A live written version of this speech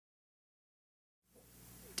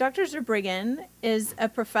Dr. Zurbriggen is a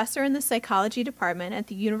professor in the psychology department at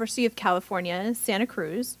the University of California, Santa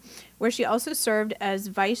Cruz, where she also served as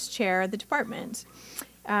vice chair of the department.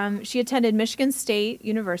 She attended Michigan State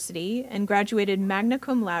University and graduated magna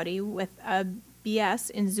cum laude with a BS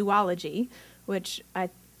in zoology, which I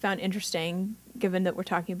found interesting given that we're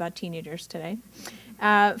talking about teenagers today,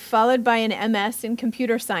 followed by an MS in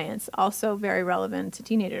computer science, also very relevant to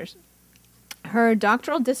teenagers. Her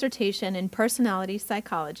doctoral dissertation in personality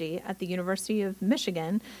psychology at the University of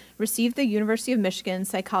Michigan received the University of Michigan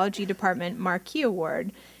Psychology Department Marquis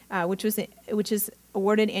Award, which is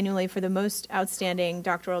awarded annually for the most outstanding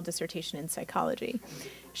doctoral dissertation in psychology.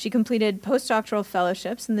 She completed postdoctoral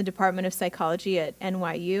fellowships in the Department of Psychology at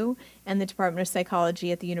NYU and the Department of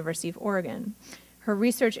Psychology at the University of Oregon. Her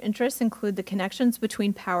research interests include the connections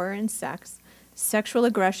between power and sex, sexual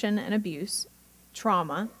aggression and abuse,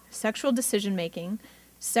 trauma, sexual decision-making,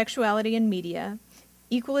 sexuality and media,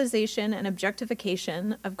 equalization and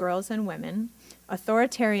objectification of girls and women,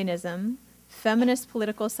 authoritarianism, feminist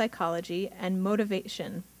political psychology, and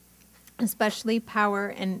motivation, especially power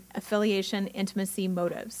and affiliation intimacy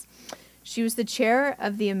motives. She was the chair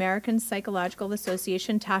of the American Psychological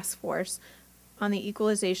Association Task Force on the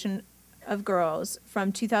Equalization of Girls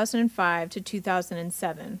from 2005 to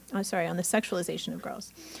 2007. On the sexualization of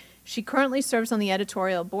girls. She currently serves on the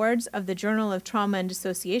editorial boards of the Journal of Trauma and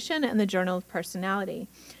Dissociation and the Journal of Personality.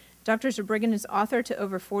 Dr. Zurbriggen is author to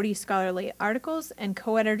over 40 scholarly articles and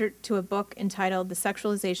co-editor to a book entitled The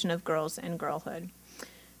Sexualization of Girls and Girlhood.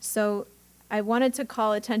 So I wanted to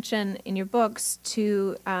call attention in your books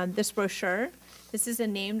to this brochure. This is a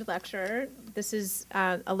named lecture. This is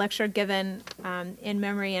a lecture given in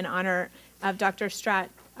memory and honor of Dr. Strat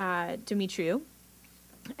Dumitriu.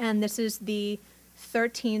 And this is the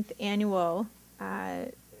 13th annual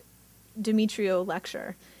Dumitriu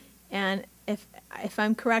lecture. And if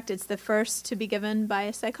I'm correct, it's the first to be given by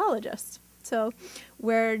a psychologist. So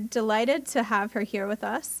we're delighted to have her here with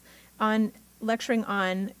us on lecturing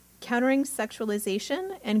on countering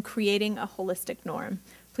sexualization and creating a holistic norm.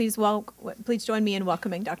 Please join me in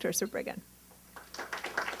welcoming Dr. Zurbriggen.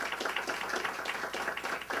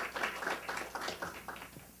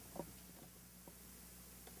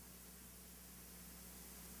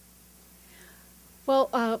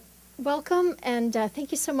 Well, welcome, and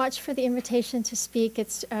thank you so much for the invitation to speak.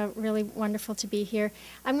 It's really wonderful to be here.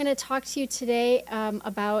 I'm going to talk to you today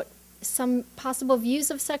about some possible views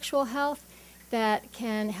of sexual health that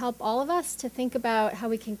can help all of us to think about how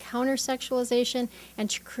we can counter sexualization and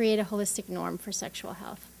to create a holistic norm for sexual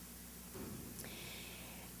health.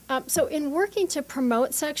 So in working to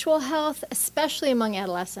promote sexual health, especially among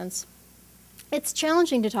adolescents, it's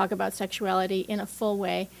challenging to talk about sexuality in a full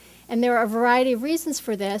way. And there are a variety of reasons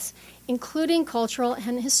for this, including cultural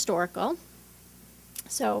and historical.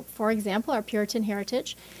 So, for example, our Puritan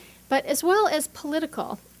heritage, but as well as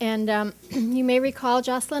political. And you may recall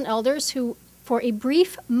Jocelyn Elders, who for a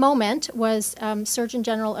brief moment was Surgeon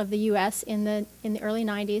General of the U.S. in the early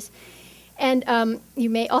 90s. And you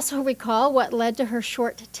may also recall what led to her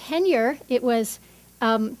short tenure. It was,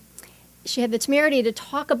 she had the temerity to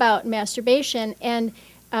talk about masturbation, and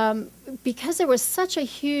because there was such a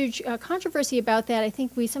huge controversy about that, I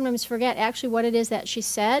think we sometimes forget actually what it is that she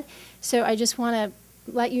said. So I just want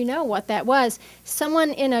to let you know what that was.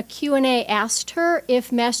 Someone in a Q&A asked her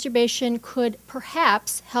if masturbation could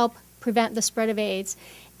perhaps help prevent the spread of AIDS.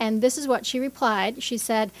 And this is what she replied. She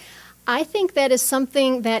said, "I think that is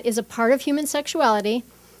something that is a part of human sexuality,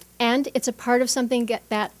 and it's a part of something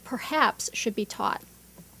that perhaps should be taught."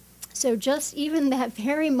 So just even that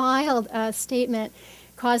very mild statement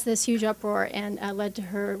caused this huge uproar and led to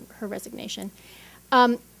her resignation.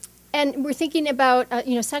 And we're thinking about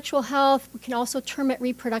sexual health. We can also term it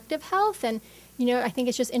reproductive health. And I think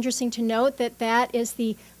it's just interesting to note that that is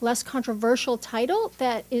the less controversial title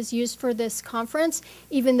that is used for this conference,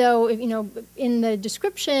 even though in the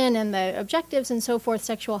description and the objectives and so forth,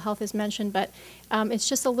 sexual health is mentioned. But it's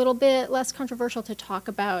just a little bit less controversial to talk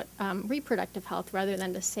about reproductive health rather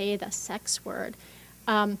than to say the sex word.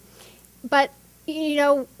 But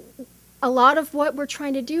a lot of what we're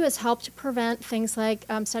trying to do is help to prevent things like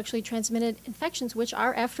sexually transmitted infections, which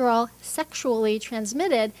are, after all, sexually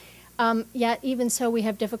transmitted. Yet, even so, we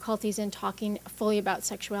have difficulties in talking fully about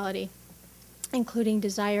sexuality, including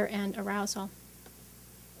desire and arousal.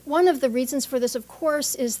 One of the reasons for this, of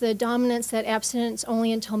course, is the dominance that abstinence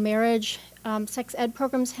only until marriage sex ed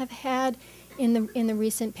programs have had in the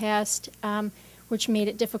recent past, which made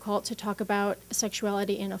it difficult to talk about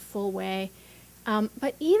sexuality in a full way.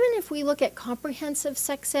 But even if we look at comprehensive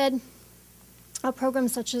sex ed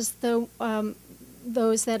programs such as the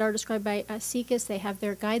those that are described by SICUS. They have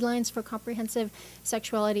their guidelines for comprehensive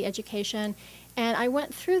sexuality education. And I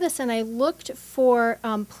went through this and I looked for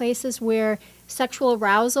places where sexual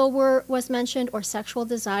arousal was mentioned or sexual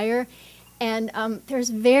desire. And there's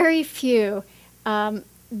very few.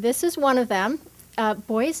 This is one of them.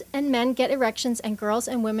 Boys and men get erections and girls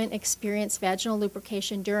and women experience vaginal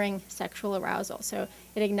lubrication during sexual arousal. So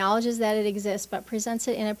it acknowledges that it exists but presents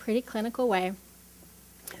it in a pretty clinical way.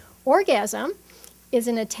 Orgasm is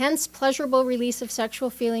an intense, pleasurable release of sexual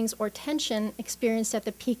feelings or tension experienced at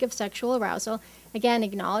the peak of sexual arousal. Again,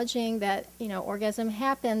 acknowledging that, orgasm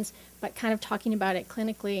happens, but kind of talking about it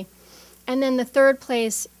clinically. And then the third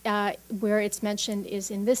place where it's mentioned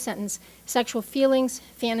is in this sentence: sexual feelings,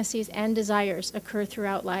 fantasies, and desires occur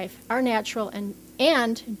throughout life, are natural, and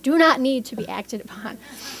do not need to be acted upon.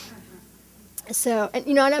 So,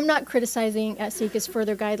 and I'm not criticizing SICUS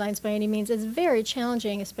further guidelines by any means. It's very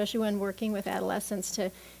challenging, especially when working with adolescents,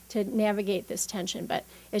 to navigate this tension, but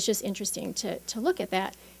it's just interesting to look at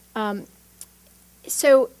that.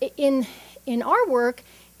 So in our work,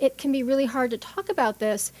 it can be really hard to talk about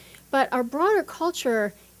this, but our broader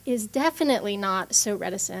culture is definitely not so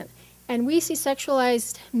reticent. And we see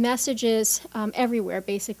sexualized messages everywhere,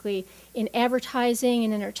 basically, in advertising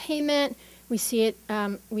and entertainment. We see it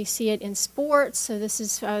in sports. So this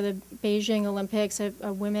is the Beijing Olympics.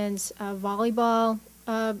 Women's volleyball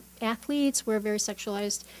athletes wear very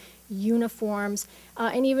sexualized uniforms.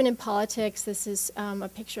 And even in politics, this is a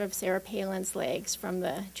picture of Sarah Palin's legs from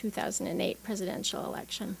the 2008 presidential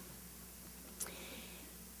election.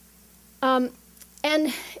 And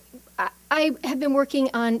I have been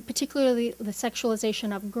working on particularly the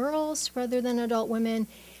sexualization of girls rather than adult women.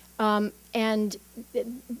 And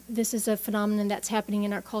this is a phenomenon that's happening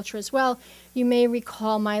in our culture as well. You may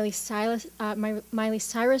recall Miley Cyrus's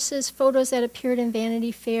photos that appeared in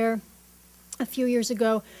Vanity Fair a few years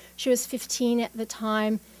ago. She was 15 at the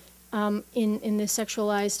time in this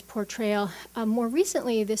sexualized portrayal. More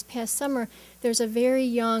recently, this past summer, there's a very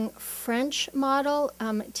young French model,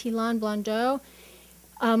 Tilan Blondeau,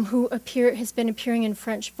 who has been appearing in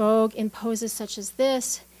French Vogue in poses such as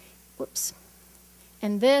this,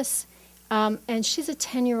 and this, and she's a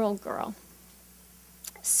 10-year-old girl.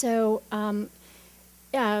 So a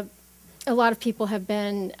lot of people have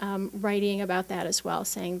been writing about that as well,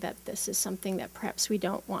 saying that this is something that perhaps we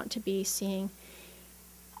don't want to be seeing.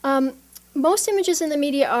 Most images in the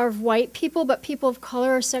media are of white people, but people of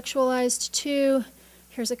color are sexualized too.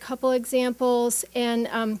 Here's a couple examples,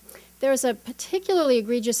 and there's a particularly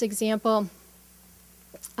egregious example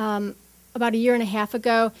about a year and a half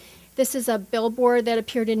ago. This is a billboard that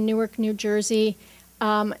appeared in Newark, New Jersey,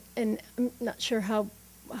 and I'm not sure how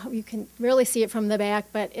you can really see it from the back,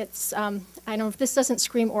 but it's, I don't know if this doesn't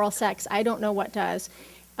scream oral sex, I don't know what does.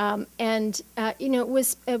 It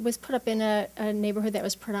was put up in a neighborhood that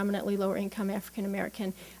was predominantly lower income African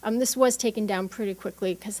American. This was taken down pretty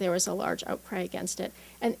quickly because there was a large outcry against it.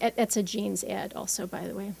 And it's a jeans ad also, by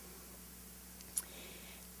the way.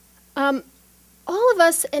 All of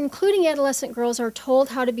us, including adolescent girls, are told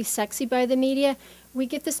how to be sexy by the media. We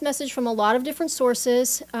get this message from a lot of different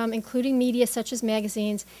sources, including media such as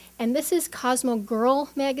magazines. And this is Cosmo Girl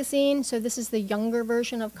magazine, so this is the younger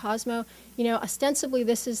version of Cosmo. Ostensibly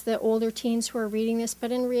this is the older teens who are reading this,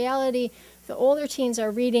 but in reality, the older teens are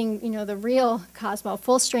reading, the real Cosmo,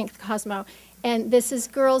 full-strength Cosmo. And this is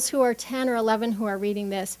girls who are 10 or 11 who are reading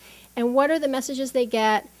this. And what are the messages they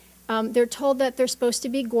get? They're told that they're supposed to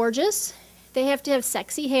be gorgeous. They have to have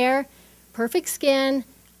sexy hair, perfect skin,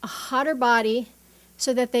 a hotter body,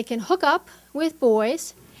 so that they can hook up with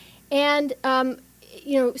boys and,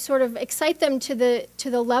 sort of excite them to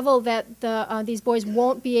the level that these boys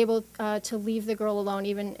won't be able to leave the girl alone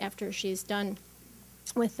even after she's done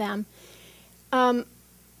with them.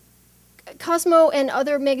 Cosmo and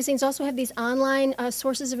other magazines also have these online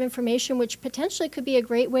sources of information which potentially could be a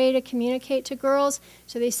great way to communicate to girls.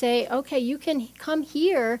 So they say, okay, you can come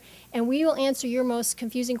here and we will answer your most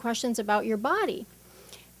confusing questions about your body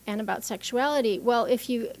and about sexuality. Well, if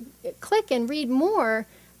you click and read more,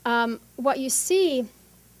 what you see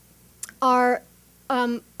are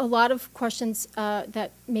a lot of questions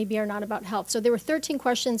that maybe are not about health. So there were 13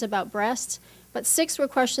 questions about breasts, but 6 were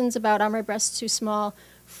questions about, are my breasts too small?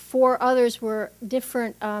 4 others were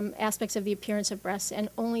different aspects of the appearance of breasts, and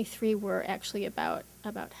only 3 were actually about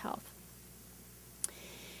health.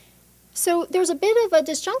 So there's a bit of a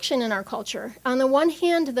disjunction in our culture. On the one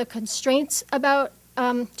hand, the constraints about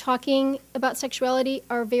talking about sexuality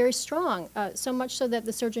are very strong, so much so that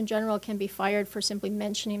the Surgeon General can be fired for simply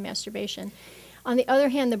mentioning masturbation. On the other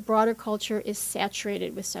hand, the broader culture is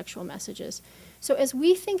saturated with sexual messages. So as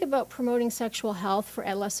we think about promoting sexual health for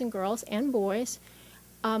adolescent girls and boys,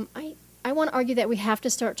 I want to argue that we have to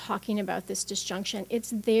start talking about this disjunction. It's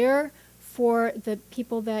there for the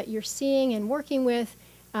people that you're seeing and working with,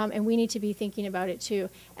 and we need to be thinking about it too.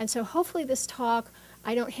 And so hopefully this talk,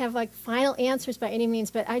 I don't have like final answers by any means,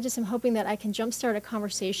 but I just am hoping that I can jumpstart a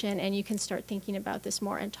conversation and you can start thinking about this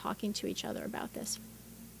more and talking to each other about this.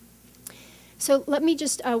 So let me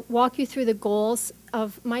just walk you through the goals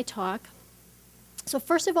of my talk. So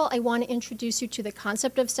first of all, I want to introduce you to the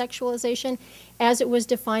concept of sexualization as it was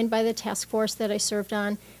defined by the task force that I served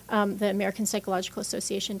on, the American Psychological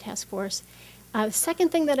Association task force. The second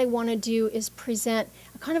thing that I want to do is present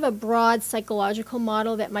a kind of a broad psychological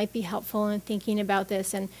model that might be helpful in thinking about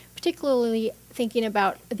this, and particularly thinking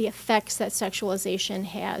about the effects that sexualization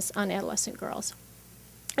has on adolescent girls.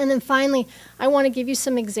 And then finally, I want to give you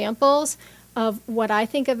some examples of what I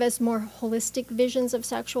think of as more holistic visions of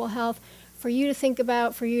sexual health for you to think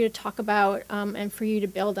about, for you to talk about, and for you to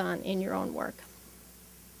build on in your own work.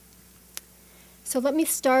 So let me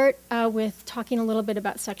start with talking a little bit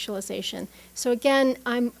about sexualization. So again,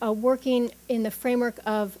 I'm working in the framework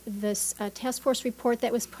of this task force report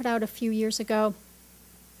that was put out a few years ago.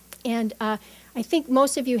 And I think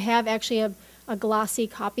most of you have actually a glossy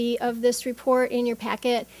copy of this report in your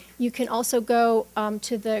packet. You can also go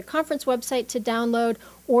to the conference website to download,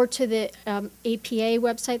 or to the APA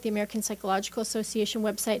website, the American Psychological Association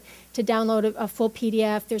website, to download a full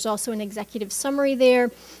PDF. There's also an executive summary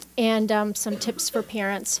there and some tips for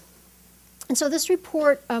parents. And so this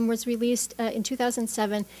report was released in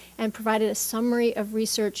 2007 and provided a summary of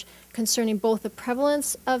research concerning both the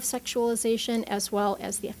prevalence of sexualization as well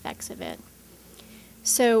as the effects of it.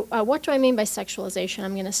 So what do I mean by sexualization?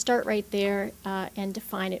 I'm going to start right there and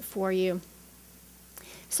define it for you.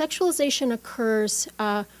 Sexualization occurs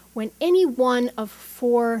when any one of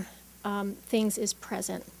four things is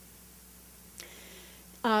present.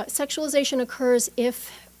 Sexualization occurs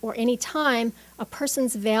if, or any time, a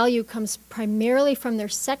person's value comes primarily from their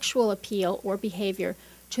sexual appeal or behavior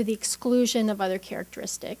to the exclusion of other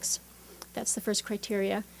characteristics. That's the first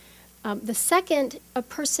criteria. The second, a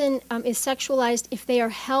person is sexualized if they are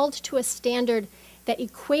held to a standard that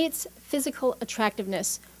equates physical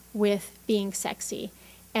attractiveness with being sexy.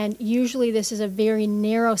 And usually this is a very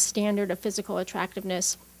narrow standard of physical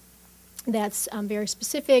attractiveness that's very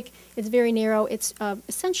specific, it's very narrow, it's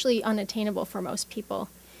essentially unattainable for most people.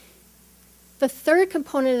 The third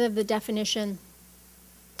component of the definition,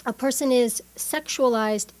 a person is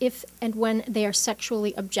sexualized if and when they are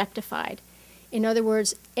sexually objectified. In other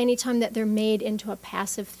words, anytime that they're made into a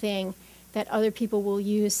passive thing that other people will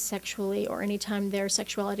use sexually, or anytime their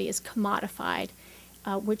sexuality is commodified,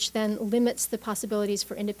 which then limits the possibilities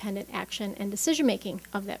for independent action and decision-making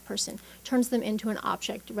of that person, turns them into an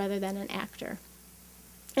object rather than an actor.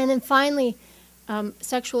 And then finally,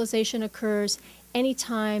 sexualization occurs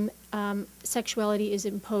anytime sexuality is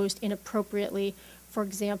imposed inappropriately. For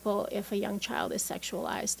example, if a young child is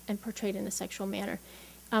sexualized and portrayed in a sexual manner.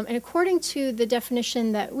 And according to the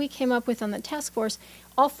definition that we came up with on the task force,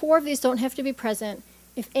 all four of these don't have to be present.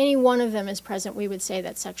 If any one of them is present, we would say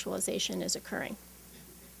that sexualization is occurring.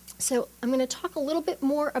 So I'm going to talk a little bit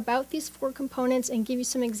more about these four components and give you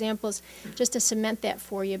some examples just to cement that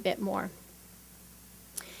for you a bit more.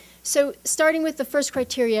 So starting with the first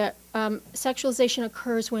criteria, sexualization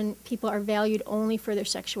occurs when people are valued only for their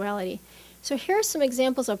sexuality. So here are some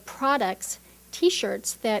examples of products,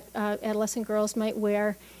 T-shirts that adolescent girls might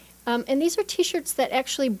wear. And these are T-shirts that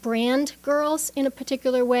actually brand girls in a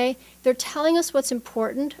particular way. They're telling us what's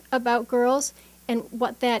important about girls, and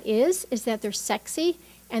what that is that they're sexy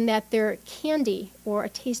and that they're candy or a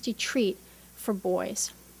tasty treat for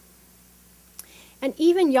boys. And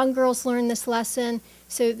even young girls learn this lesson.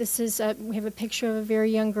 So this is, we have a picture of a very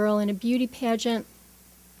young girl in a beauty pageant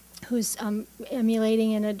who's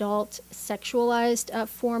emulating an adult sexualized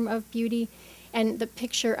form of beauty. And the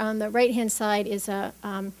picture on the right-hand side is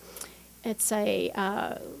it's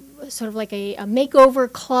a sort of like a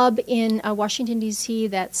makeover club in Washington, D.C.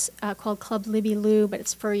 that's called Club Libby Lou, but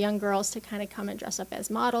it's for young girls to kind of come and dress up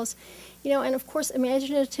as models. You know, and of course,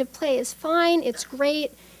 imaginative play is fine, it's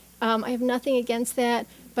great. I have nothing against that.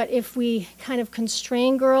 But if we kind of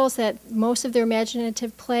constrain girls that most of their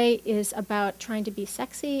imaginative play is about trying to be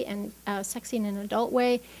sexy and sexy in an adult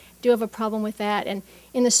way, I do have a problem with that. And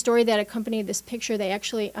in the story that accompanied this picture, they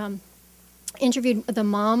actually interviewed the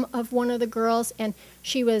mom of one of the girls, and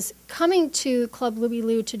she was coming to Club Libby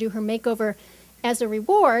Lou to do her makeover as a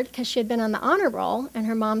reward because she had been on the honor roll, and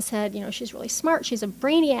her mom said, you know, she's really smart, she's a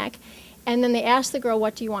brainiac. And then they asked the girl,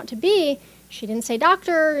 what do you want to be? She didn't say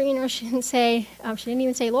doctor, she didn't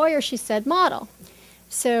even say lawyer, she said model.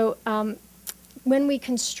 So when we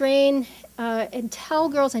constrain and tell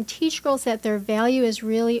girls and teach girls that their value is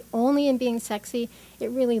really only in being sexy, it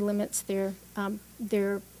really limits their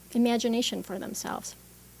imagination for themselves.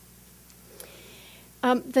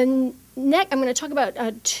 I'm going to talk about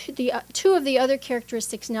two of the other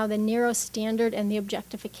characteristics now, the narrow standard and the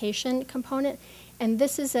objectification component. And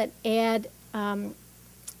this is an ad,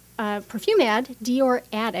 perfume ad, Dior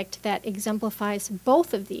Addict, that exemplifies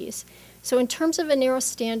both of these. So in terms of a narrow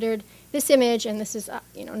standard, this image, and this is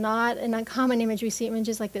not an uncommon image, we see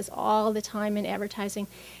images like this all the time in advertising.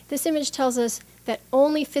 This image tells us that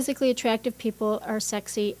only physically attractive people are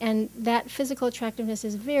sexy, and that physical attractiveness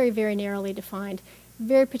is very, very narrowly defined.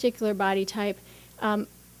 Very particular body type,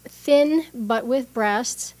 thin but with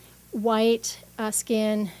breasts, white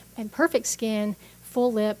skin, and perfect skin,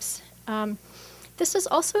 full lips. This is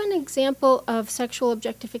also an example of sexual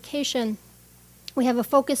objectification. We have a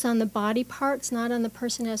focus on the body parts, not on the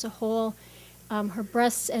person as a whole. Her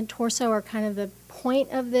breasts and torso are kind of the point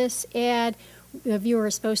of this ad. The viewer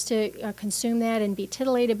is supposed to consume that and be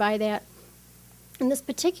titillated by that. In this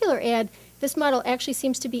particular ad, this model actually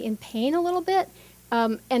seems to be in pain a little bit.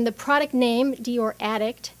 And the product name, Dior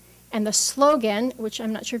Addict, and the slogan, which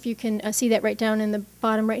I'm not sure if you can see that right down in the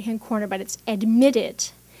bottom right-hand corner, but it's admit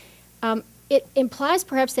it. It implies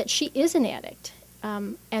perhaps that she is an addict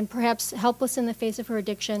and perhaps helpless in the face of her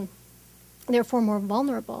addiction, therefore more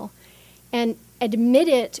vulnerable. And admit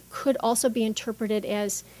it could also be interpreted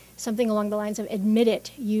as something along the lines of admit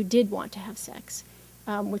it, you did want to have sex,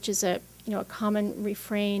 which is a common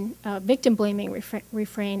refrain, victim-blaming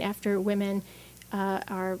refrain after women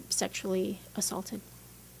are sexually assaulted.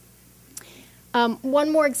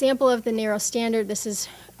 One more example of the narrow standard. This is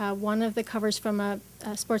one of the covers from a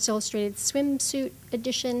Sports Illustrated swimsuit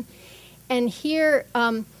edition. And here,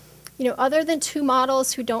 other than two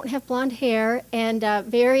models who don't have blonde hair and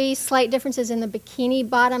very slight differences in the bikini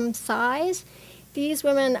bottom size, these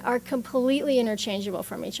women are completely interchangeable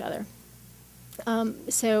from each other.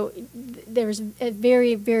 So there's a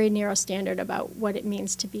very, very narrow standard about what it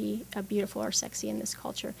means to be beautiful or sexy in this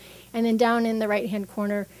culture. And then down in the right-hand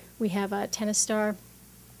corner, we have a tennis star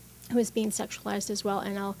who is being sexualized as well,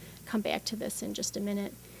 and I'll come back to this in just a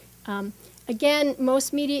minute. Again,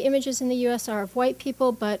 most media images in the U.S. are of white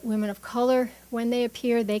people, but women of color, when they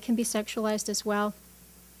appear, they can be sexualized as well.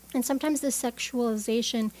 And sometimes the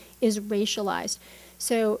sexualization is racialized.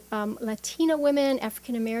 So Latina women,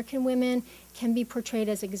 African American women can be portrayed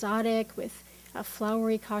as exotic with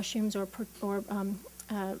flowery costumes or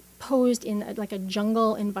posed in like a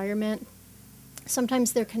jungle environment.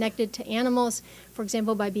 Sometimes they're connected to animals, for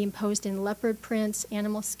example, by being posed in leopard prints,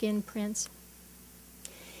 animal skin prints.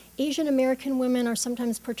 Asian American women are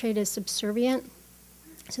sometimes portrayed as subservient.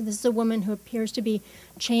 So this is a woman who appears to be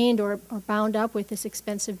chained or bound up with this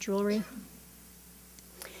expensive jewelry.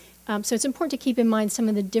 So it's important to keep in mind some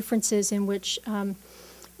of the differences in which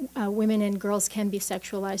women and girls can be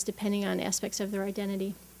sexualized depending on aspects of their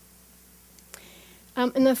identity.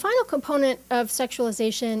 And the final component of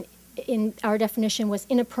sexualization in our definition was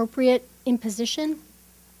inappropriate imposition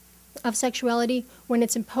of sexuality when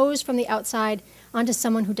it's imposed from the outside onto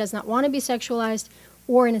someone who does not want to be sexualized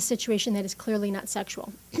or in a situation that is clearly not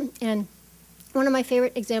sexual. And one of my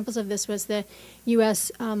favorite examples of this was the U.S.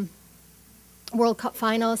 World Cup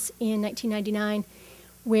Finals in 1999,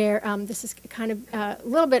 where this is kind of a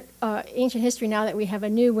little bit ancient history now that we have a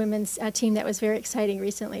new women's team that was very exciting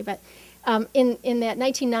recently. But in that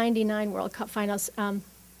 1999 World Cup Finals,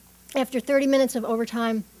 after 30 minutes of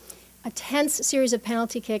overtime, a tense series of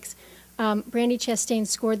penalty kicks, Brandi Chastain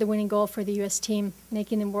scored the winning goal for the U.S. team,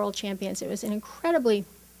 making them world champions. It was an incredibly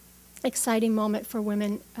exciting moment for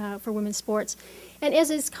women's sports. And as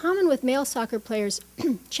is common with male soccer players,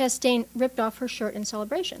 Chastain ripped off her shirt in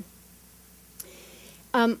celebration.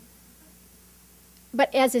 But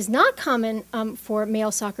as is not common for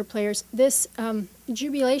male soccer players, this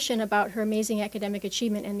jubilation about her amazing academic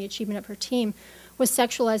achievement and the achievement of her team was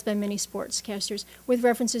sexualized by many sportscasters with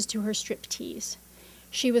references to her striptease.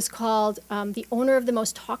 She was called the owner of the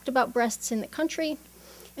most talked about breasts in the country,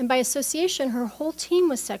 and by association, her whole team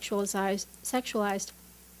was sexualized,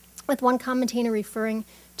 with one commentator referring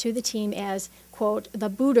to the team as, quote, the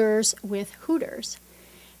booters with hooters.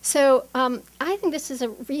 So I think this is a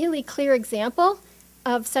really clear example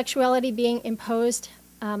of sexuality being imposed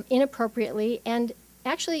inappropriately and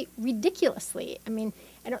actually ridiculously. I mean,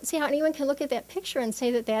 I don't see how anyone can look at that picture and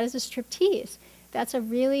say that that is a striptease. That's a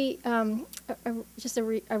really, just a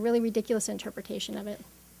really ridiculous interpretation of it.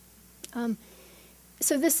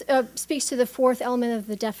 So this speaks to the fourth element of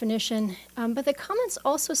the definition, but the comments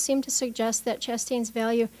also seem to suggest that Chastain's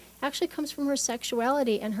value actually comes from her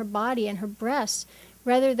sexuality and her body and her breasts,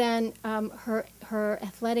 rather than her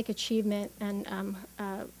athletic achievement and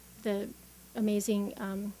the amazing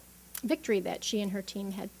victory that she and her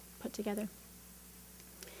team had put together.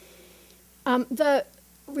 The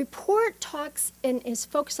report talks and is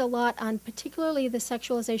focused a lot on particularly the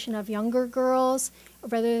sexualization of younger girls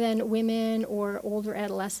rather than women or older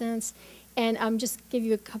adolescents. And just give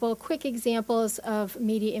you a couple of quick examples of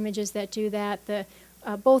media images that do that.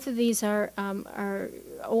 Both of these are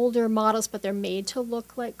older models, but they're made to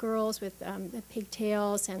look like girls with the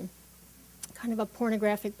pigtails and kind of a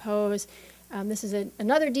pornographic pose. This is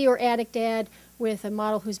another Dior Addict ad with a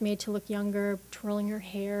model who's made to look younger, twirling her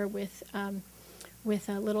hair with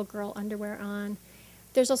a little girl underwear on.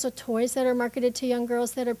 There's also toys that are marketed to young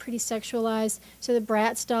girls that are pretty sexualized. So the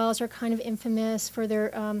Bratz dolls are kind of infamous for their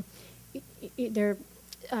kind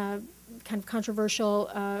of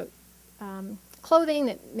controversial clothing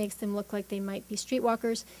that makes them look like they might be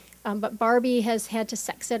streetwalkers. But Barbie has had to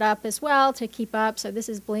sex it up as well to keep up. So this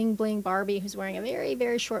is Bling Bling Barbie, who's wearing a very,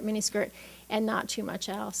 very short miniskirt and not too much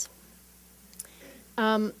else.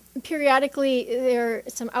 Periodically,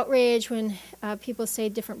 there's some outrage when people say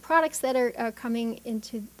different products that are coming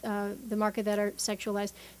into the market that are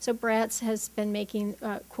sexualized. So Bratz has been making,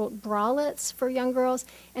 quote, bralettes for young girls.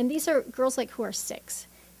 And these are girls like who are 6.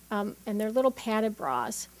 And they're little padded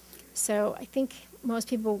bras. So I think most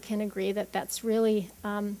people can agree that that's really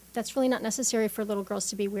not necessary for little girls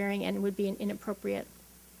to be wearing and would be an inappropriate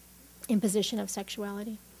imposition of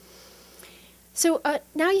sexuality. So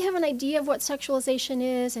now you have an idea of what sexualization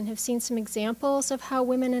is and have seen some examples of how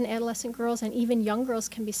women and adolescent girls and even young girls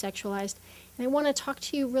can be sexualized. And I want to talk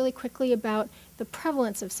to you really quickly about the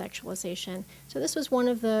prevalence of sexualization. So this was one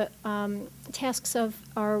of the tasks of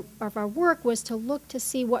our work, was to look to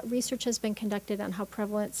see what research has been conducted on how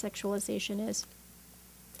prevalent sexualization is.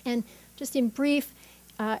 And just in brief,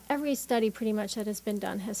 every study pretty much that has been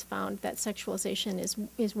done has found that sexualization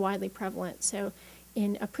is widely prevalent. So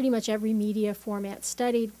in pretty much every media format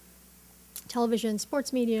studied, television,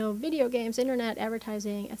 sports media, video games, internet,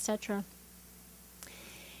 advertising, etc.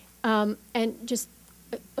 And just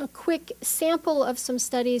a quick sample of some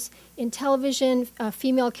studies. In television,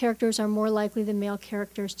 female characters are more likely than male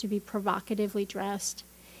characters to be provocatively dressed.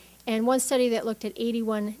 And one study that looked at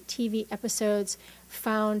 81 TV episodes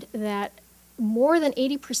found that more than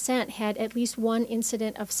 80% had at least one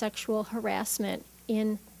incident of sexual harassment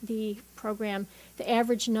in the program. The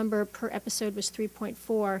average number per episode was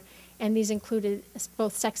 3.4, and these included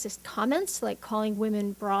both sexist comments, like calling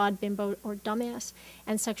women broad, bimbo, or dumbass,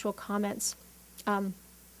 and sexual comments.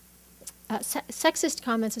 Sexist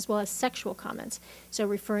comments as well as sexual comments, so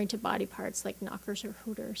referring to body parts like knockers or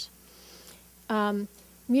hooters.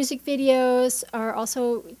 Music videos are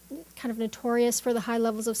also kind of notorious for the high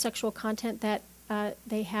levels of sexual content that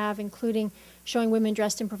they have, including showing women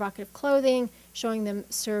dressed in provocative clothing, showing them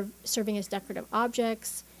serving as decorative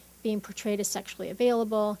objects, being portrayed as sexually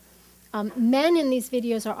available. Men in these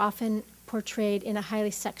videos are often portrayed in a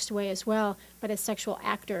highly sexed way as well, but as sexual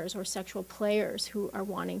actors or sexual players who are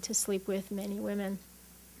wanting to sleep with many women.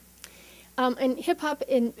 And hip-hop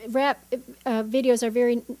and rap videos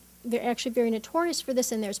they're actually very notorious for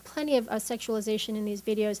this, and there's plenty of sexualization in these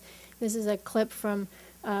videos. This is a clip from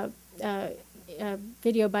a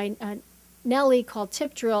video by Nelly called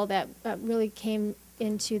Tip Drill that really came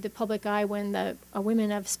into the public eye when the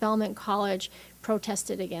women of Spelman College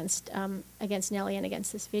protested against Nelly and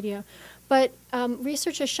against this video. But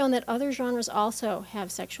research has shown that other genres also have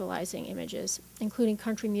sexualizing images, including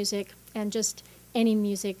country music and just any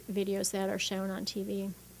music videos that are shown on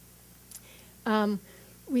TV.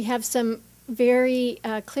 We have some very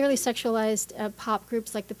clearly sexualized pop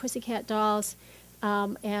groups like the Pussycat Dolls,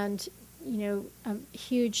 and a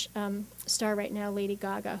huge star right now, Lady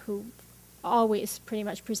Gaga, who always pretty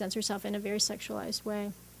much presents herself in a very sexualized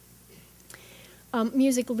way.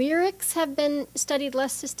 Music lyrics have been studied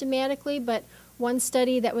less systematically, but one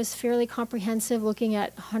study that was fairly comprehensive, looking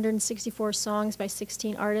at 164 songs by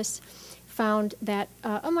 16 artists, found that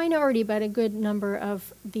a minority, but a good number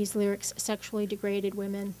of these lyrics sexually degraded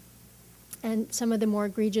women. And some of the more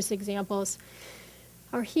egregious examples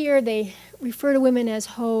are here. They refer to women as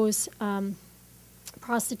hoes,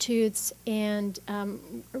 prostitutes, and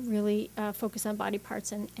really focus on body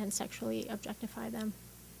parts and sexually objectify them.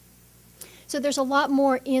 So there's a lot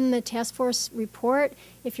more in the task force report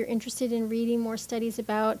if you're interested in reading more studies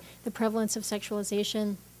about the prevalence of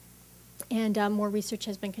sexualization, and more research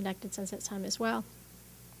has been conducted since that time as well.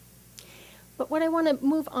 But what I want to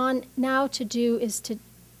move on now to do is to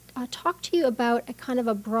talk to you about a kind of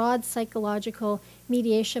a broad psychological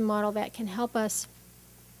mediation model that can help us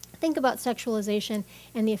think about sexualization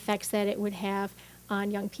and the effects that it would have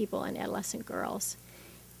on young people and adolescent girls.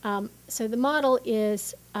 So the model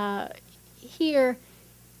is here.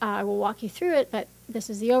 I will walk you through it, but this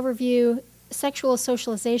is the overview. Sexual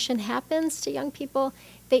socialization happens to young people.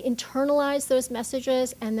 They internalize those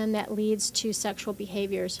messages, and then that leads to sexual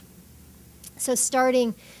behaviors. So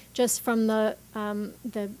starting just from the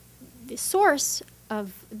source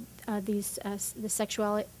of the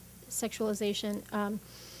sexualization,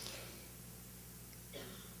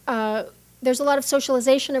 there's a lot of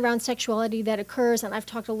socialization around sexuality that occurs, and I've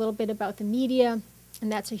talked a little bit about the media,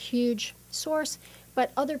 and that's a huge source.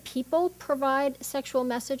 But other people provide sexual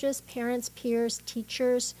messages. Parents, peers,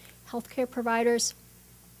 teachers, healthcare providers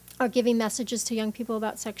are giving messages to young people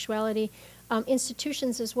about sexuality.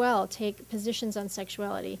 Institutions as well take positions on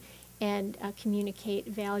sexuality and communicate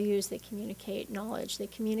values, they communicate knowledge, they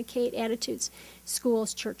communicate attitudes,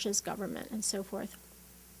 schools, churches, government, and so forth.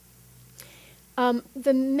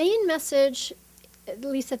 The main message, at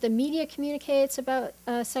least that the media communicates about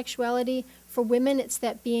sexuality, for women it's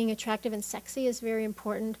that being attractive and sexy is very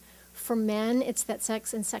important. For men, it's that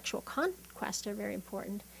sex and sexual conquest are very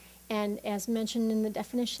important. And as mentioned in the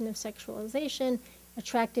definition of sexualization,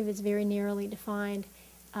 attractive is very narrowly defined.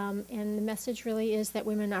 And the message really is that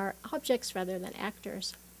women are objects rather than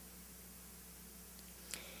actors.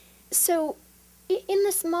 So in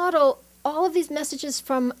this model, all of these messages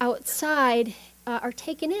from outside are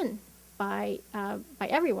taken in by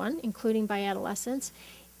everyone, including by adolescents,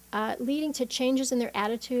 leading to changes in their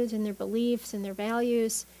attitudes, in their beliefs, in their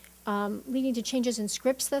values, leading to changes in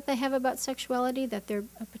scripts that they have about sexuality that they're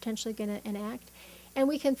potentially going to enact. And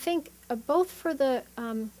we can think both for the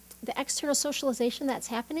external socialization that's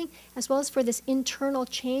happening, as well as for this internal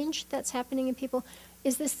change that's happening in people.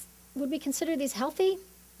 Would we consider these healthy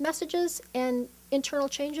messages and internal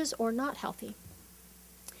changes, or not healthy?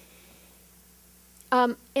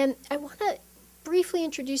 And I want to briefly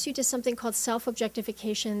introduce you to something called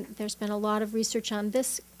self-objectification. There's been a lot of research on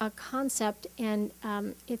this concept, and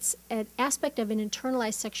it's an aspect of an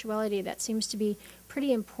internalized sexuality that seems to be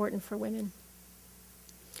pretty important for women.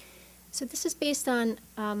 So this is based on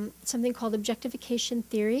something called objectification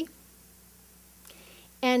theory.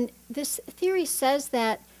 And this theory says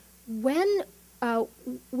that when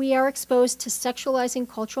we are exposed to sexualizing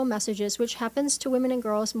cultural messages, which happens to women and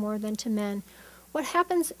girls more than to men, what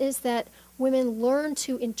happens is that women learn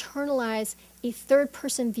to internalize a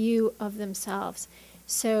third-person view of themselves.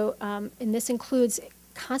 So, and this includes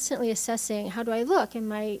constantly assessing, how do I look?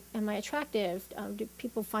 Am I attractive? Do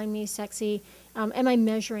people find me sexy? Am I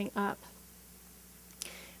measuring up?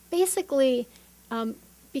 Basically,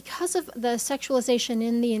 because of the sexualization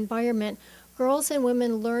in the environment, girls and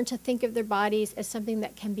women learn to think of their bodies as something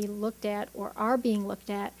that can be looked at or are being looked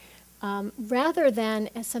at, rather than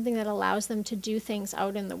as something that allows them to do things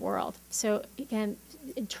out in the world. So again,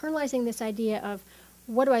 internalizing this idea of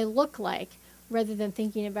what do I look like, rather than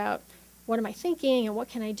thinking about what am I thinking and what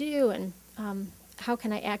can I do and how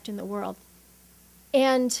can I act in the world.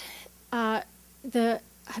 And the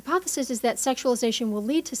hypothesis is that sexualization will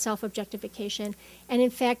lead to self-objectification, and in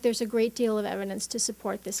fact there's a great deal of evidence to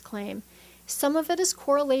support this claim. Some of it is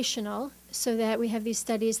correlational, so that we have these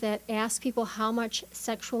studies that ask people how much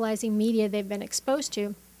sexualizing media they've been exposed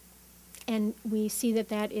to, and we see that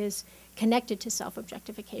that is connected to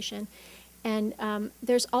self-objectification. And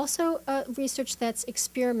there's also research that's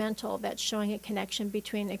experimental, that's showing a connection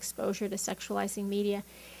between exposure to sexualizing media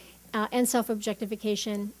and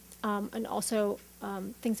self-objectification, and also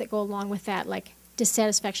things that go along with that, like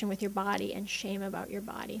dissatisfaction with your body and shame about your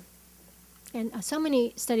body. And so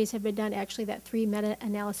many studies have been done, actually, that 3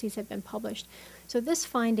 meta-analyses have been published. So this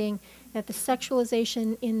finding that the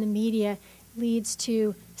sexualization in the media leads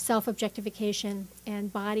to self-objectification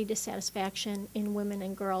and body dissatisfaction in women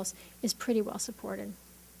and girls is pretty well supported.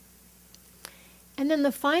 And then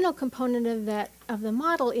the final component of the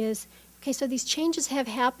model is, okay, so these changes have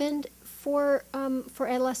happened for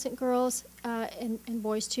adolescent girls and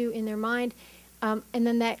boys too in their mind. And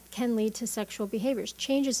then that can lead to sexual behaviors,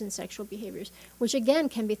 changes in sexual behaviors, which again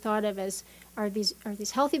can be thought of as, are these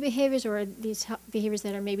healthy behaviors, or are these behaviors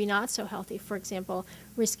that are maybe not so healthy? For example,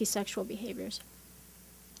 risky sexual behaviors.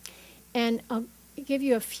 And I'll give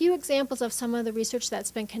you a few examples of some of the research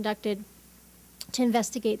that's been conducted to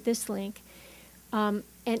investigate this link. And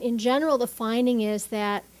in general, the finding is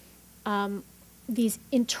that these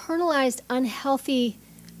internalized unhealthy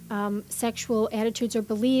sexual attitudes or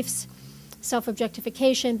beliefs,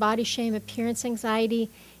 self-objectification, body shame, appearance anxiety,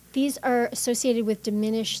 these are associated with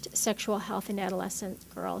diminished sexual health in adolescent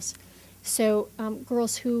girls. So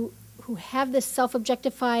girls who have this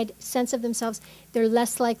self-objectified sense of themselves, they're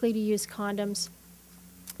less likely to use condoms.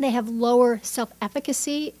 They have lower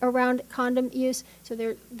self-efficacy around condom use, so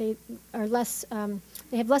they are less.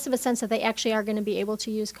 They have less of a sense that they actually are going to be able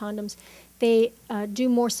to use condoms. They do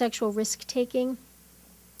more sexual risk-taking,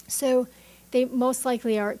 so they most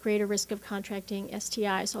likely are at greater risk of contracting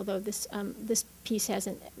STIs. Although this piece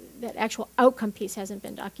hasn't, that actual outcome piece hasn't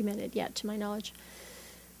been documented yet, to my knowledge.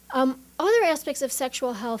 Other aspects of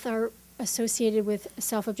sexual health are associated with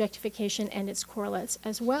self-objectification and its correlates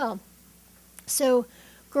as well. So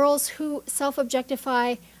girls who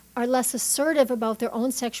self-objectify are less assertive about their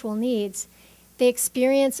own sexual needs. They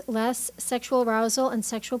experience less sexual arousal and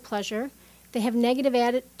sexual pleasure. They have negative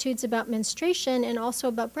attitudes about menstruation and also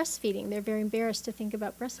about breastfeeding. They're very embarrassed to think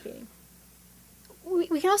about breastfeeding.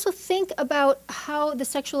 We can also think about how the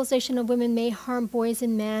sexualization of women may harm boys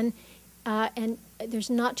and men, and there's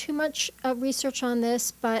not too much research on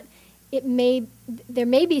this, but there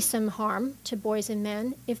may be some harm to boys and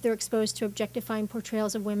men if they're exposed to objectifying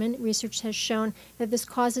portrayals of women. Research has shown that this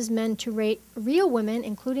causes men to rate real women,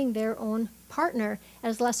 including their own partner,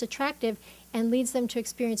 as less attractive and leads them to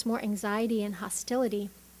experience more anxiety and hostility.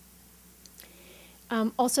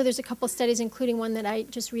 Also, there's a couple studies, including one that I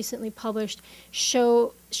just recently published,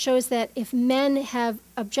 shows that if men have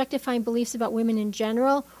objectifying beliefs about women in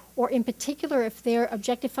general, or in particular if they're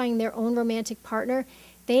objectifying their own romantic partner,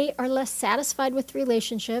 they are less satisfied with the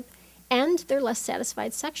relationship and they're less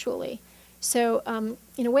satisfied sexually. So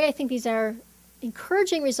in a way, I think these are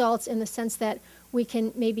encouraging results in the sense that we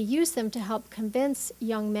can maybe use them to help convince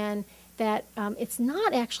young men that it's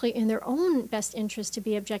not actually in their own best interest to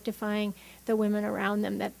be objectifying the women around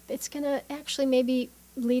them, that it's going to actually maybe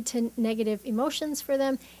lead to negative emotions for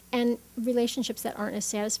them and relationships that aren't as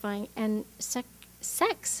satisfying and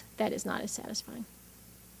sex that is not as satisfying.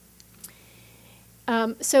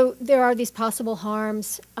 So there are these possible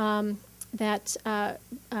harms that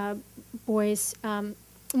boys,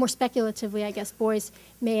 more speculatively, I guess, boys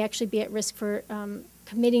may actually be at risk for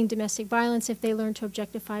committing domestic violence if they learn to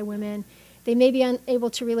objectify women. They may be unable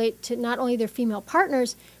to relate to not only their female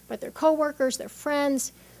partners, but their coworkers, their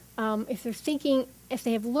friends. If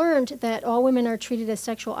they have learned that all women are treated as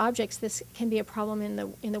sexual objects, this can be a problem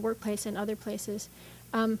in the workplace and other places.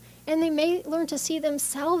 And they may learn to see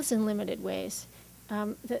themselves in limited ways.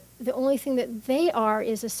 The only thing that they are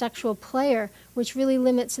is a sexual player, which really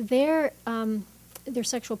limits their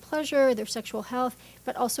sexual pleasure, their sexual health,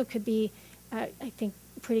 but also could be, I think,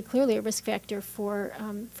 pretty clearly a risk factor for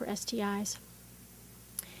STIs.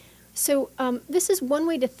 So this is one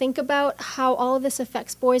way to think about how all of this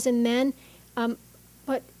affects boys and men.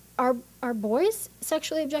 But are boys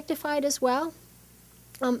sexually objectified as well?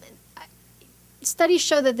 Studies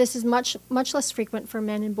show that this is much less frequent for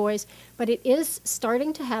men and boys, but it is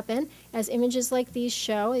starting to happen, as images like these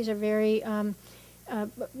show. These are very,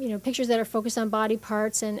 pictures that are focused on body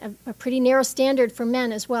parts and a pretty narrow standard for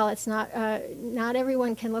men as well. It's not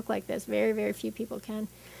everyone can look like this. Very, very few people can.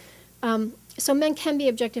 So men can be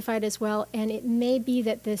objectified as well, and it may be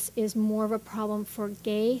that this is more of a problem for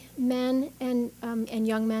gay men and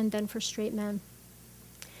young men than for straight men.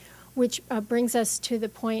 Which brings us to the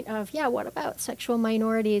point of, what about sexual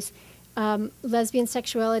minorities? Lesbian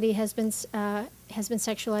sexuality has been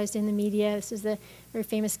sexualized in the media. This is the very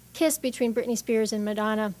famous kiss between Britney Spears and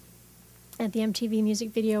Madonna at the MTV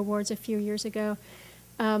Music Video Awards a few years ago.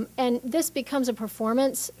 And this becomes a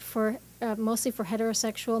performance for mostly for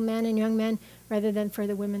heterosexual men and young men rather than for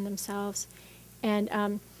the women themselves. And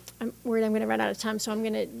I'm worried I'm going to run out of time, so I'm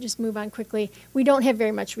going to just move on quickly. We don't have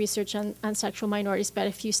very much research on sexual minorities, but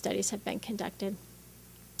a few studies have been conducted.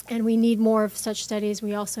 And we need more of such studies.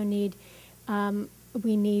 We also need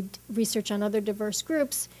research on other diverse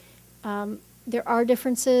groups. There are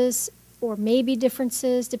differences, or maybe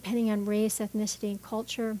differences, depending on race, ethnicity, and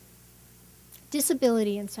culture.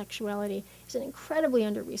 Disability and sexuality is an incredibly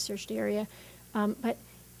under-researched area, but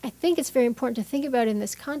I think it's very important to think about in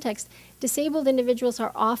this context. Disabled individuals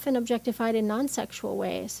are often objectified in non-sexual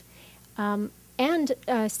ways, and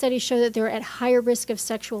studies show that they're at higher risk of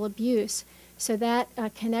sexual abuse. So that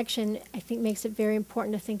connection, I think, makes it very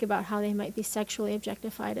important to think about how they might be sexually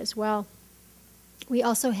objectified as well. We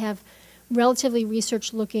also have relatively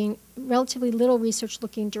little research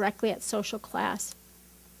looking directly at social class,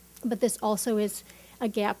 but this also is a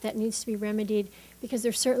gap that needs to be remedied because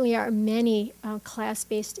there certainly are many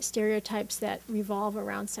class-based stereotypes that revolve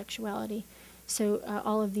around sexuality. So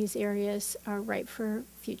all of these areas are ripe for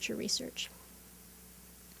future research.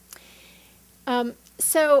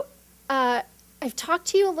 I've talked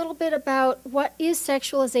to you a little bit about what is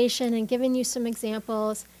sexualization and given you some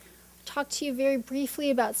examples. Talked to you very briefly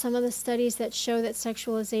about some of the studies that show that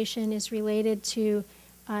sexualization is related to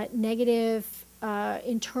negative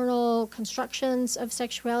internal constructions of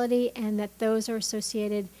sexuality, and that those are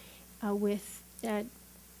associated with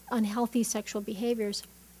unhealthy sexual behaviors.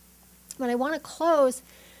 But I want to close,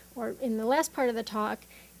 or in the last part of the talk,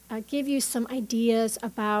 give you some ideas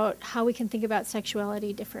about how we can think about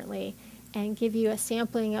sexuality differently, and give you a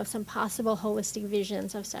sampling of some possible holistic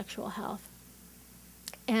visions of sexual health.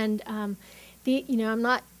 And I'm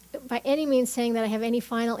not by any means saying that I have any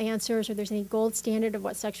final answers or there's any gold standard of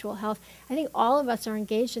what sexual health. I think all of us are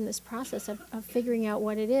engaged in this process of figuring out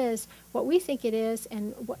what it is, what we think it is,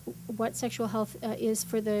 and what sexual health is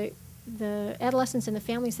for the adolescents and the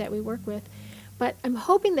families that we work with. But I'm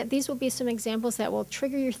hoping that these will be some examples that will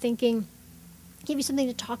trigger your thinking, give you something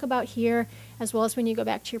to talk about here, as well as when you go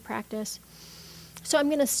back to your practice. So I'm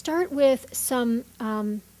going to start with some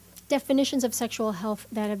definitions of sexual health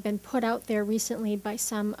that have been put out there recently by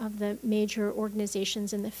some of the major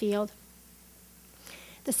organizations in the field.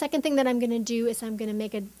 The second thing that I'm going to do is I'm going to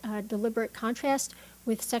make a deliberate contrast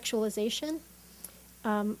with sexualization,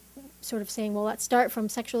 sort of saying, well, let's start from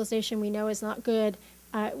sexualization we know is not good.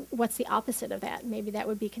 What's the opposite of that? Maybe that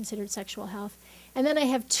would be considered sexual health. And then I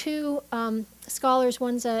have two scholars,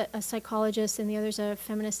 one's a psychologist and the other's a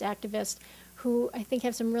feminist activist, who I think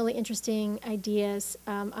have some really interesting ideas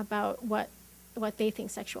about what they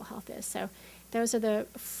think sexual health is. So those are the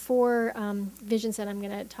four visions that I'm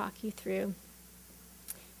going to talk you through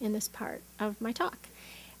in this part of my talk.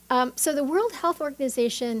 So the World Health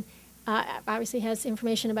Organization obviously has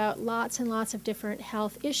information about lots and lots of different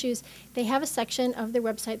health issues. They have a section of their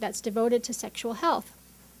website that's devoted to sexual health.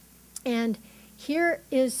 And here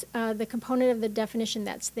is the component of the definition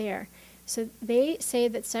that's there. So they say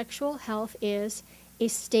that sexual health is a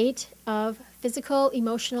state of physical,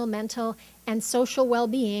 emotional, mental, and social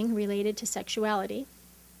well-being related to sexuality.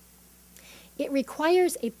 It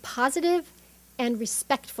requires a positive and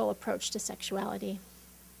respectful approach to sexuality.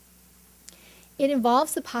 It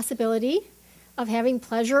involves the possibility of having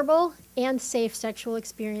pleasurable and safe sexual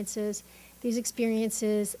experiences. These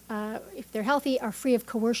experiences, if they're healthy, are free of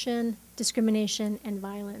coercion, discrimination, and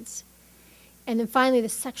violence. And then finally, the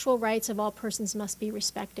sexual rights of all persons must be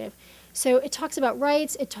respected. So it talks about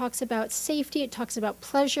rights, it talks about safety, it talks about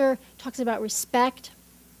pleasure, it talks about respect,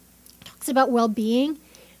 it talks about well-being.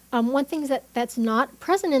 One thing that's not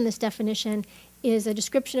present in this definition is a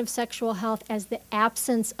description of sexual health as the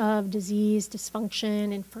absence of disease,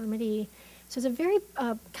 dysfunction, infirmity. So it's a very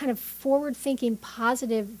kind of forward-thinking,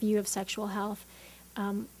 positive view of sexual health.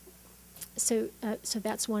 So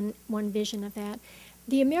that's one vision of that.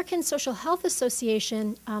 The American Social Health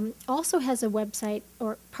Association also has a website,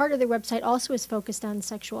 or part of their website also is focused on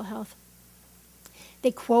sexual health.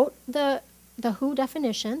 They quote the WHO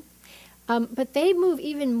definition, but they move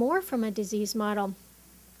even more from a disease model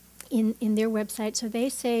in their website. So they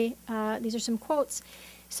say, these are some quotes,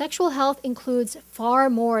 sexual health includes far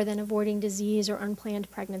more than avoiding disease or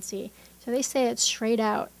unplanned pregnancy. So they say it straight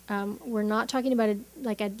out. We're not talking about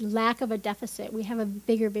a lack of a deficit. We have a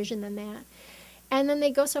bigger vision than that. And then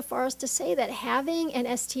they go so far as to say that having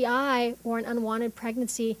an STI or an unwanted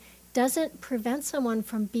pregnancy doesn't prevent someone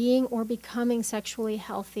from being or becoming sexually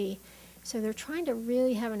healthy. So they're trying to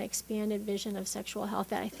really have an expanded vision of sexual health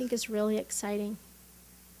that I think is really exciting.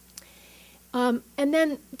 And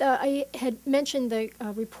then I had mentioned the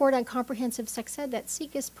report on comprehensive sex ed that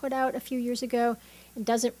SICUS put out a few years ago. It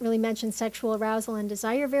doesn't really mention sexual arousal and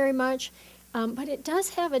desire very much. But it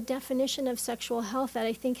does have a definition of sexual health that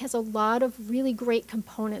I think has a lot of really great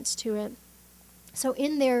components to it. So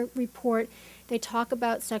in their report, they talk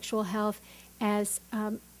about sexual health as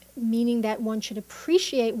meaning that one should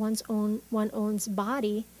appreciate one's own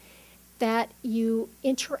body, that you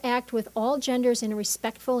interact with all genders in a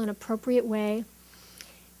respectful and appropriate way,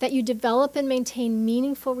 that you develop and maintain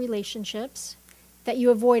meaningful relationships, that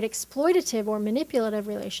you avoid exploitative or manipulative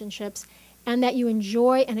relationships, and that you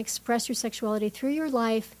enjoy and express your sexuality through your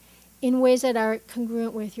life in ways that are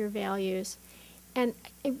congruent with your values. And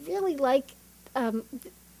I really like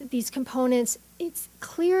these components. It's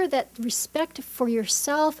clear that respect for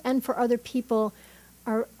yourself and for other people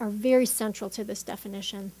are very central to this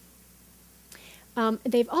definition.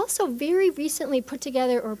 They've also very recently put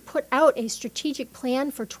together or put out a strategic plan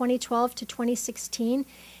for 2012 to 2016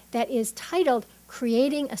 that is titled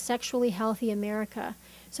Creating a Sexually Healthy America.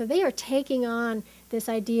 So they are taking on this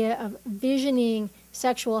idea of visioning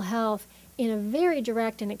sexual health in a very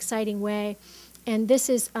direct and exciting way. And this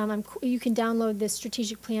is, you can download this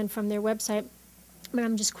strategic plan from their website. but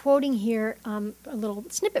I'm just quoting here a little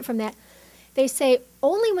snippet from that. They say,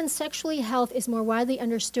 only when sexual health is more widely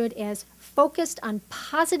understood as focused on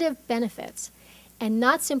positive benefits and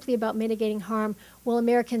not simply about mitigating harm will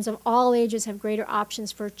Americans of all ages have greater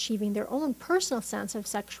options for achieving their own personal sense of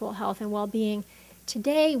sexual health and well-being.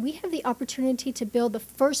 Today, we have the opportunity to build the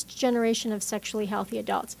first generation of sexually healthy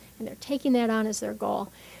adults, and they're taking that on as their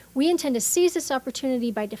goal. We intend to seize this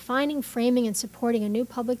opportunity by defining, framing, and supporting a new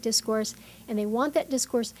public discourse, and they want that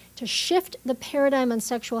discourse to shift the paradigm on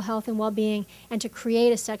sexual health and well-being and to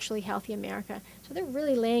create a sexually healthy America. So they're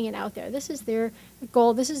really laying it out there. This is their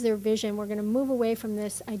goal. This is their vision. We're going to move away from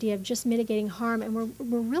this idea of just mitigating harm, and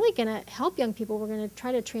we're really going to help young people. We're going to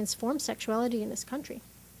try to transform sexuality in this country.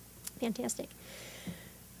 Fantastic.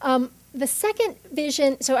 The second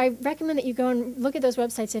vision, so I recommend that you go and look at those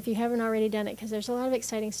websites if you haven't already done it, because there's a lot of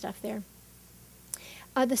exciting stuff there.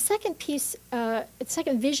 The second piece,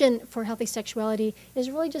 second vision for healthy sexuality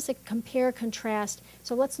is really just a compare, contrast.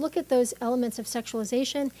 So let's look at those elements of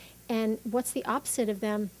sexualization and what's the opposite of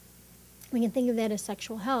them. We can think of that as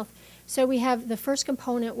sexual health. So we have the first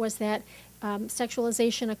component was that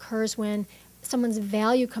sexualization occurs when someone's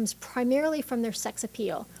value comes primarily from their sex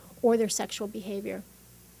appeal or their sexual behavior.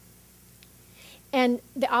 And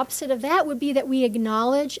the opposite of that would be that we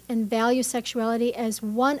acknowledge and value sexuality as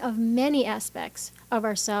one of many aspects of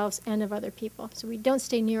ourselves and of other people. So we don't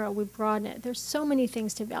stay narrow, we broaden it. There's so many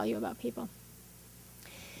things to value about people.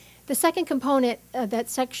 The second component that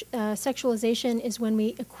sexualization is when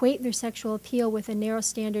we equate their sexual appeal with a narrow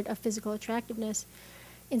standard of physical attractiveness.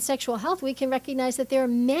 In sexual health, we can recognize that there are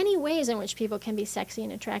many ways in which people can be sexy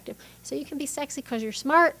and attractive. So you can be sexy because you're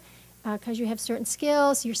smart, because you have certain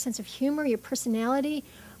skills, your sense of humor, your personality.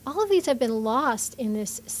 All of these have been lost in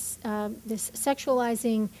this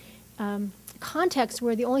sexualizing context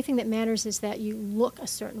where the only thing that matters is that you look a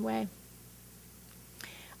certain way.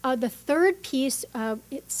 The third piece,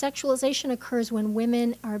 sexualization occurs when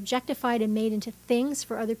women are objectified and made into things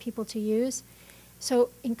for other people to use. So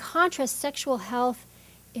in contrast, sexual health,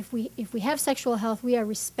 if we have sexual health, we are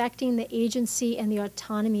respecting the agency and the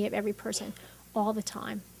autonomy of every person all the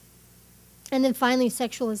time. And then finally,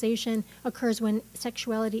 sexualization occurs when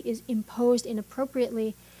sexuality is imposed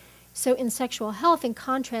inappropriately. So in sexual health, in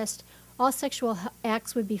contrast, all sexual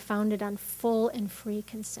acts would be founded on full and free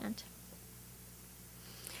consent.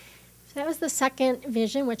 So that was the second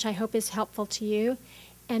vision, which I hope is helpful to you.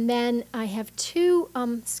 And then I have two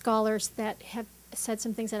scholars that have said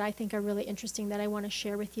some things that I think are really interesting that I want to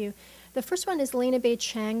share with you. The first one is Lena Bay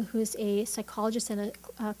Cheng, who's a psychologist and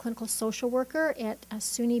a clinical social worker at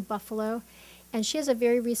SUNY Buffalo. And she has a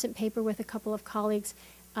very recent paper with a couple of colleagues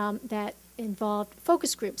that involved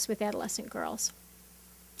focus groups with adolescent girls.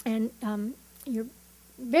 And I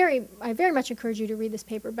very much encourage you to read this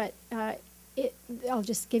paper, but I'll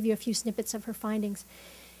just give you a few snippets of her findings.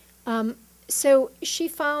 So she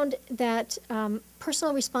found that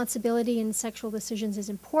personal responsibility in sexual decisions is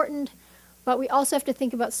important, but we also have to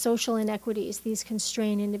think about social inequities. These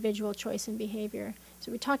constrain individual choice and behavior.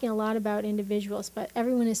 So we're talking a lot about individuals, but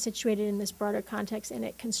everyone is situated in this broader context, and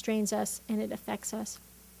it constrains us and it affects us.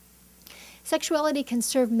 Sexuality can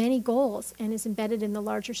serve many goals and is embedded in the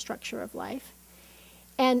larger structure of life.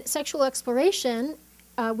 And sexual exploration,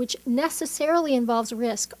 which necessarily involves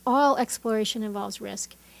risk, all exploration involves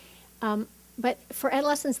risk. But for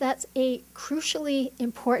adolescents, that's a crucially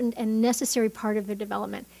important and necessary part of their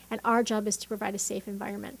development, and our job is to provide a safe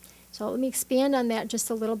environment. So let me expand on that just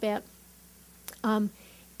a little bit. In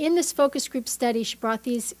this focus group study, she brought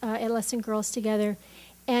these adolescent girls together,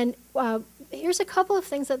 and here's a couple of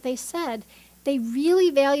things that they said. They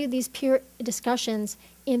really valued these peer discussions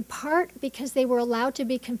in part because they were allowed to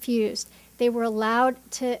be confused. They were allowed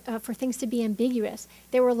to, for things to be ambiguous.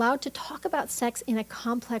 They were allowed to talk about sex in a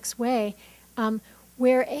complex way,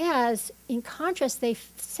 whereas, in contrast, they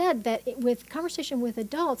said that with conversation with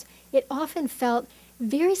adults, it often felt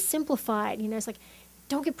very simplified. You know, it's like,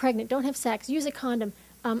 don't get pregnant, don't have sex, use a condom.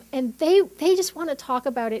 And they just want to talk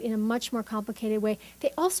about it in a much more complicated way.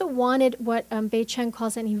 They also wanted what Bei Cheng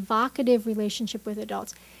calls an evocative relationship with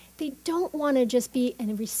adults. They don't want to just be a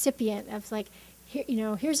recipient of like, here, you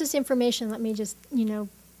know, here's this information, let me just, you know,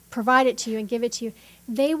 provide it to you and give it to you.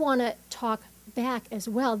 They want to talk back as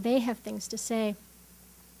well. They have things to say.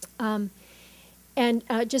 And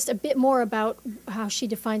just a bit more about how she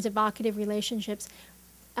defines evocative relationships.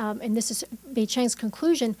 And this is Bei Cheng's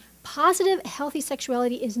conclusion. Positive, healthy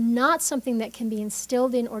sexuality is not something that can be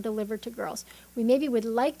instilled in or delivered to girls. We maybe would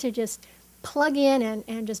like to just plug in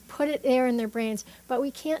and just put it there in their brains, but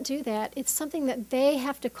we can't do that. It's something that they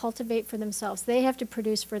have to cultivate for themselves. They have to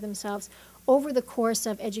produce for themselves over the course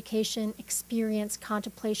of education, experience,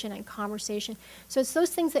 contemplation, and conversation. So it's those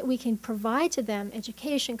things that we can provide to them,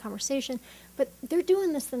 education, conversation, but they're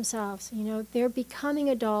doing this themselves. You know, they're becoming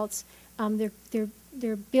adults.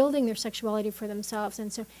 They're building their sexuality for themselves,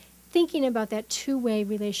 and so thinking about that two-way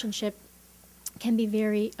relationship can be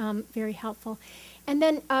very, very helpful. And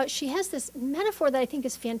then she has this metaphor that I think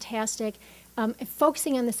is fantastic,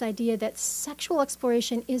 focusing on this idea that sexual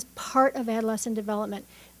exploration is part of adolescent development.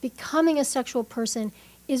 Becoming a sexual person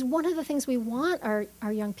is one of the things we want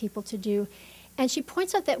our young people to do. And she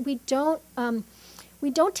points out that we don't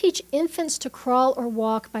teach infants to crawl or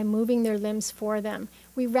walk by moving their limbs for them.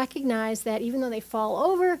 We recognize that even though they fall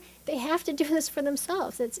over, they have to do this for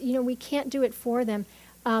themselves. It's, you know, we can't do it for them.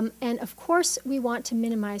 And of course, we want to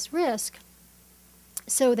minimize risk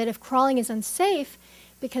so that if crawling is unsafe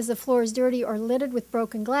because the floor is dirty or littered with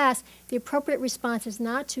broken glass, the appropriate response is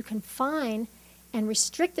not to confine and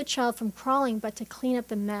restrict the child from crawling, but to clean up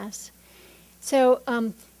the mess. So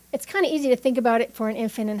it's kind of easy to think about it for an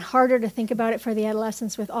infant and harder to think about it for the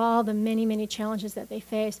adolescents with all the many, many challenges that they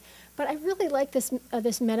face. But I really like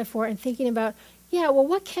this metaphor and thinking about, yeah, well,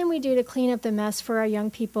 what can we do to clean up the mess for our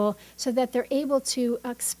young people so that they're able to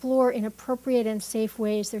explore in appropriate and safe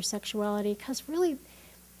ways their sexuality? Because really,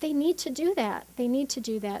 they need to do that. They need to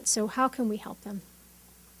do that. So how can we help them?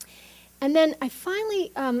 And then I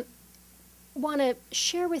finally want to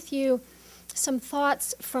share with you some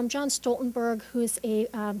thoughts from John Stoltenberg, who is a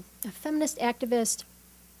feminist activist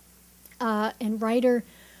and writer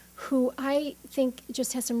who I think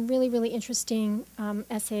just has some really, really interesting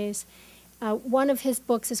essays. One of his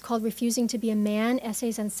books is called Refusing to be a Man,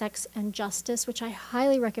 Essays on Sex and Justice, which I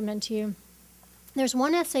highly recommend to you. There's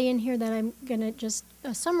one essay in here that I'm going to just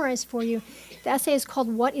summarize for you. The essay is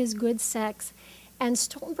called What is Good Sex? And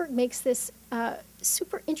Stoltenberg makes this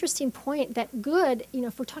super interesting point that good, you know,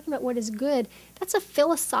 if we're talking about what is good, that's a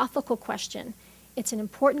philosophical question. It's an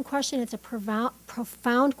important question. It's a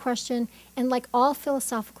profound question. And like all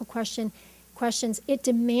philosophical questions, it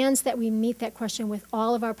demands that we meet that question with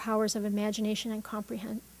all of our powers of imagination and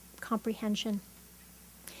comprehension.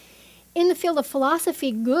 In the field of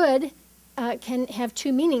philosophy, good can have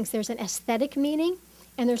two meanings. There's an aesthetic meaning,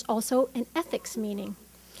 and there's also an ethics meaning.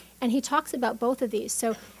 And he talks about both of these.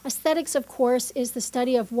 So aesthetics, of course, is the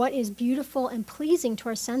study of what is beautiful and pleasing to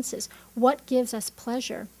our senses, what gives us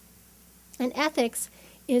pleasure. And ethics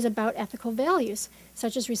is about ethical values,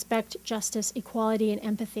 such as respect, justice, equality, and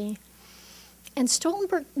empathy. And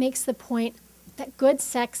Stoltenberg makes the point that good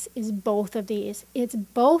sex is both of these. It's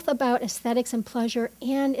both about aesthetics and pleasure,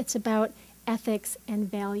 and it's about ethics and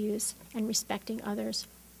values and respecting others.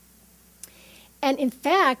 And in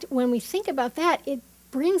fact, when we think about that, it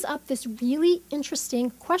brings up this really interesting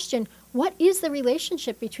question. What is the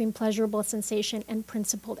relationship between pleasurable sensation and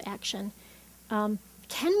principled action?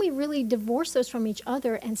 Can we really divorce those from each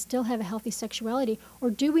other and still have a healthy sexuality? Or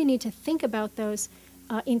do we need to think about those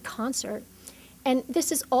in concert? And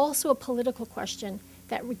this is also a political question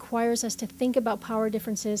that requires us to think about power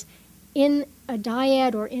differences in a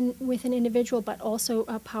dyad or with an individual, but also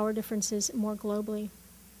power differences more globally.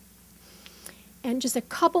 And just a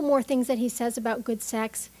couple more things that he says about good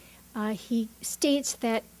sex. He states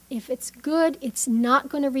that if it's good, it's not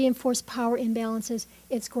going to reinforce power imbalances.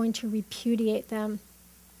 It's going to repudiate them.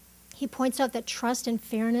 He points out that trust and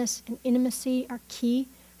fairness and intimacy are key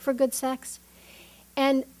for good sex.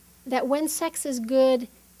 And that when sex is good,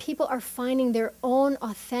 people are finding their own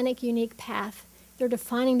authentic, unique path. They're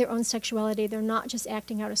defining their own sexuality. They're not just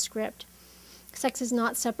acting out a script. Sex is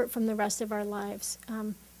not separate from the rest of our lives.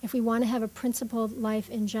 If we want to have a principled life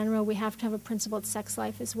in general, we have to have a principled sex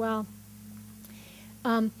life as well.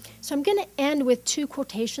 So I'm going to end with two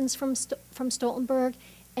quotations from Stoltenberg.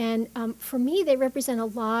 And for me, they represent a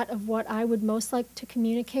lot of what I would most like to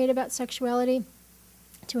communicate about sexuality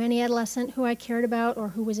to any adolescent who I cared about or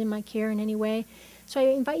who was in my care in any way. So I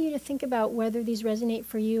invite you to think about whether these resonate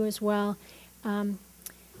for you as well.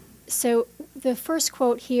 So the first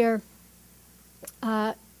quote here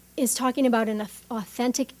is talking about an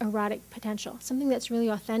authentic erotic potential, something that's really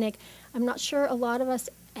authentic. I'm not sure a lot of us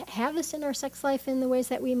have this in our sex life in the ways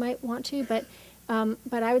that we might want to, but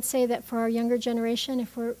I would say that for our younger generation,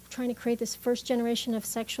 if we're trying to create this first generation of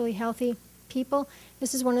sexually healthy people,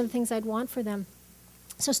 this is one of the things I'd want for them.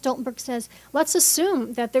 So Stoltenberg says, let's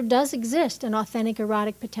assume that there does exist an authentic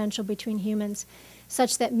erotic potential between humans,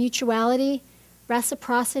 such that mutuality,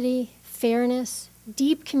 reciprocity, fairness,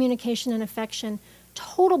 deep communication and affection,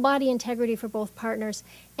 total body integrity for both partners,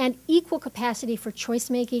 and equal capacity for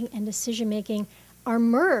choice-making and decision-making are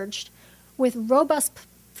merged with robust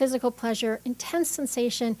physical pleasure, intense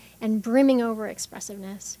sensation, and brimming over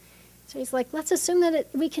expressiveness. So he's like, let's assume that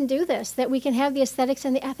we can do this, that we can have the aesthetics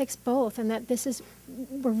and the ethics both, and that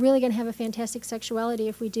we're really going to have a fantastic sexuality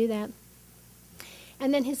if we do that.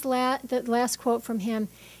 And then the last quote from him,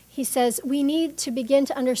 he says, we need to begin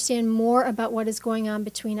to understand more about what is going on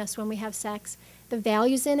between us when we have sex, the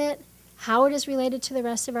values in it, how it is related to the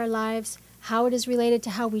rest of our lives, how it is related to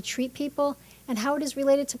how we treat people, and how it is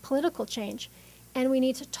related to political change. And we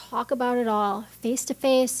need to talk about it all,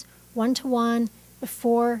 face-to-face, one-to-one,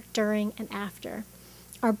 before, during, and after.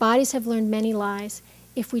 Our bodies have learned many lies.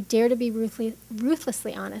 If we dare to be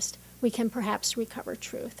ruthlessly honest, we can perhaps recover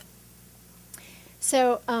truth.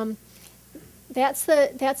 So that's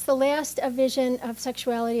the last vision of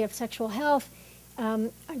sexuality, of sexual health.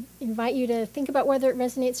 I invite you to think about whether it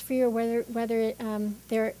resonates for you or whether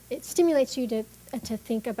it stimulates you to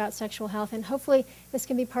think about sexual health. And hopefully this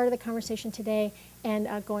can be part of the conversation today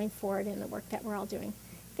and going forward in the work that we're all doing.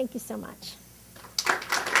 Thank you so much.